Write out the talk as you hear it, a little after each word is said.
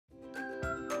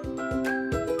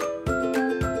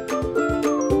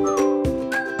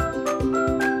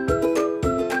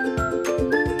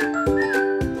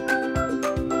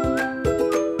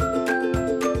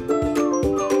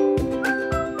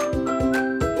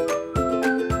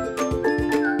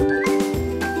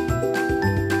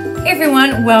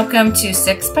everyone, welcome to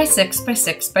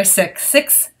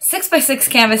 6x6x6x6, 6x6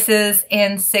 canvases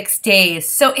in 6 days.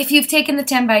 So if you've taken the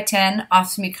 10x10,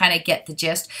 awesome, you kind of get the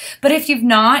gist. But if you've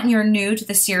not and you're new to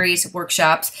the series of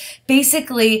workshops,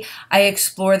 basically I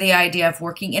explore the idea of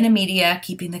working in a media,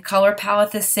 keeping the color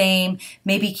palette the same,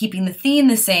 maybe keeping the theme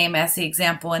the same as the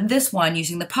example in this one,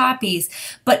 using the poppies,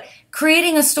 but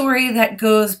creating a story that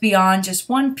goes beyond just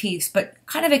one piece, but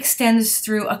kind of extends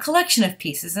through a collection of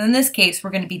pieces. And in this case, we're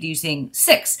going to be using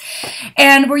 6.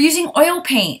 And we're using oil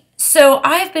paint. So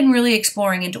I've been really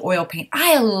exploring into oil paint.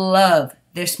 I love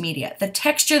this media. The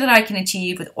texture that I can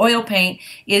achieve with oil paint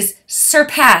is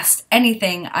surpassed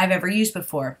anything I've ever used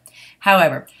before.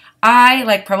 However, I,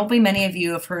 like probably many of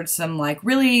you, have heard some like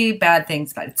really bad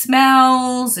things about it. It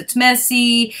smells, it's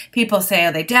messy, people say,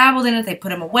 oh, they dabbled in it, they put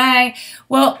them away.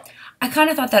 Well, I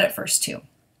kind of thought that at first too.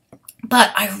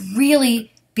 But I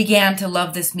really began to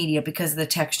love this media because of the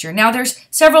texture. Now there's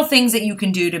several things that you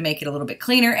can do to make it a little bit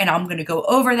cleaner, and I'm going to go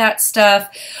over that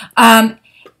stuff.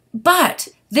 But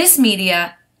this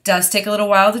media does take a little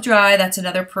while to dry. That's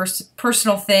another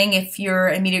personal thing. If you're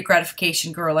an immediate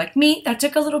gratification girl like me, that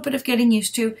took a little bit of getting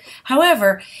used to.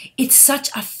 However, it's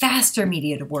such a faster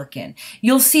media to work in.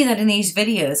 You'll see that in these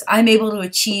videos, I'm able to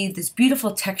achieve this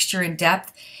beautiful texture and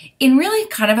depth in really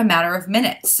kind of a matter of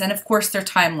minutes. And of course, they're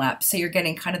time-lapse, so you're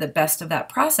getting kind of the best of that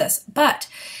process. But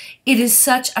it is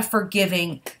such a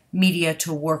forgiving media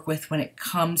to work with when it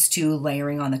comes to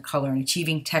layering on the color and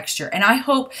achieving texture. And I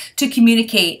hope to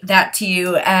communicate that to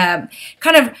you, kind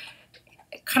of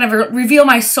reveal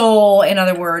my soul, in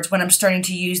other words, when I'm starting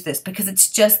to use this, because it's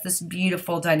just this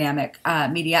beautiful dynamic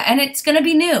media, and it's going to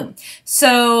be new.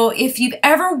 So if you've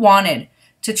ever wanted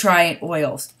to try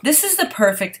oils, this is the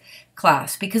perfect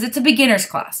class because it's a beginner's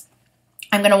class.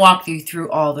 I'm going to walk you through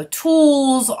all the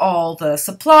tools, all the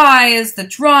supplies, the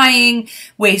drying,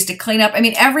 ways to clean up. I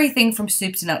mean, everything from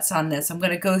soup to nuts on this. I'm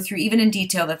going to go through even in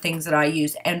detail the things that I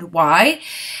use and why.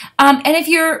 And if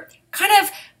you're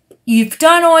you've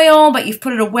done oil, but you've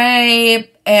put it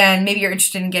away, and maybe you're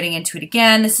interested in getting into it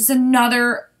again, this is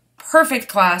another perfect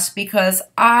class because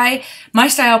my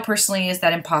style personally is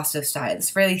that impasto style.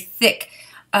 It's really thick,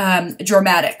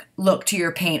 dramatic look to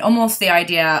your paint, almost the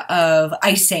idea of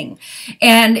icing.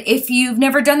 And if you've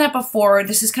never done that before,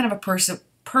 this is kind of a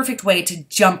perfect way to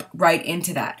jump right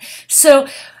into that. So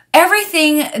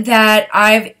everything that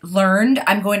I've learned,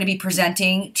 I'm going to be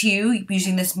presenting to you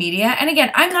using this media. And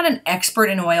again, I'm not an expert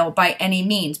in oil by any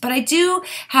means, but I do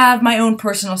have my own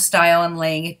personal style in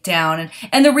laying it down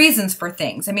and the reasons for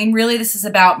things. I mean, really, this is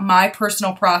about my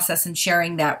personal process and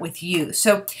sharing that with you.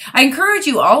 So I encourage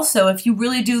you also, if you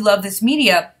really do love this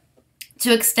media,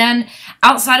 to extend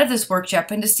outside of this workshop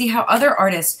and to see how other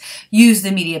artists use the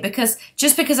media, because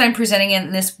just because I'm presenting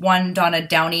in this one Donna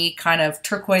Downey kind of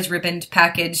turquoise ribboned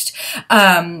packaged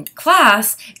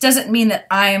class doesn't mean that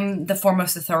I'm the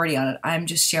foremost authority on it. I'm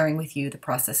just sharing with you the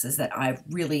processes that I've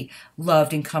really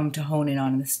loved and come to hone in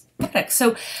on this product.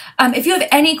 So if you have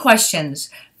any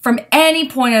questions from any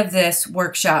point of this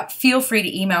workshop, feel free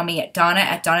to email me at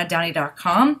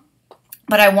donna@donnadowney.com.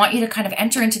 But I want you to kind of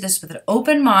enter into this with an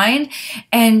open mind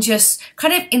and just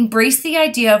kind of embrace the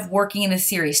idea of working in a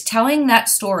series, telling that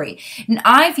story. And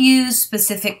I've used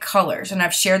specific colors, and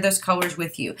I've shared those colors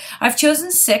with you. I've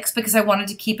chosen 6 because I wanted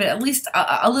to keep it at least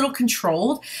a little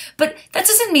controlled. But that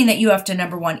doesn't mean that you have to,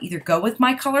 number one, either go with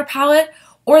my color palette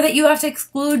or that you have to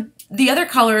exclude the other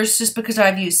colors just because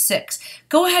I've used 6.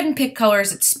 Go ahead and pick colors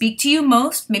that speak to you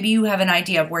most. Maybe you have an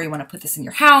idea of where you want to put this in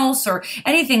your house or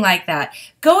anything like that.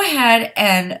 Go ahead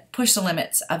and push the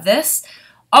limits of this.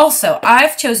 Also,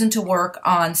 I've chosen to work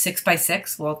on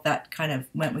 6x6. Well, that kind of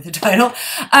went with the title.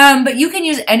 But you can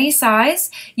use any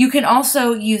size. You can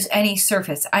also use any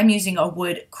surface. I'm using a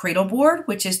wood cradle board,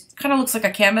 which is kind of looks like a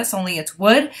canvas, only it's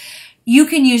wood. You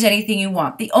can use anything you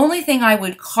want. The only thing I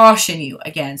would caution you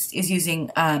against is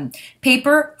using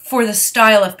paper for the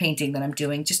style of painting that I'm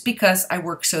doing, just because I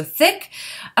work so thick.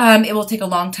 It will take a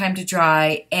long time to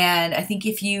dry, and I think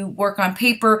if you work on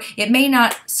paper, it may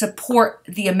not support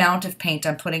the amount of paint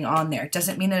I'm putting on there. It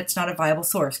doesn't mean that it's not a viable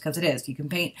source, because it is. You can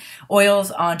paint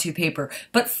oils onto paper.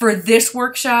 But for this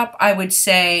workshop, I would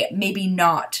say maybe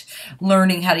not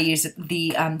learning how to use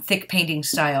the thick painting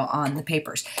style on the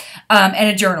papers. And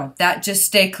a journal. Just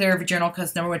stay clear of a journal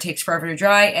because number one, it takes forever to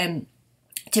dry, and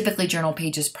typically journal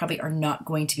pages probably are not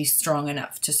going to be strong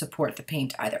enough to support the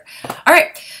paint either. All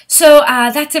right, so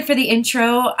that's it for the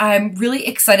intro. I'm really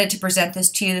excited to present this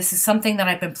to you. This is something that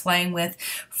I've been playing with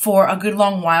for a good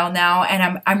long while now,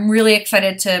 and I'm really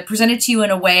excited to present it to you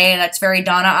in a way that's very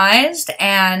Donna-ized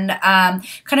and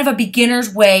kind of a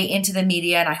beginner's way into the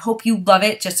media, and I hope you love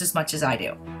it just as much as I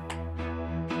do.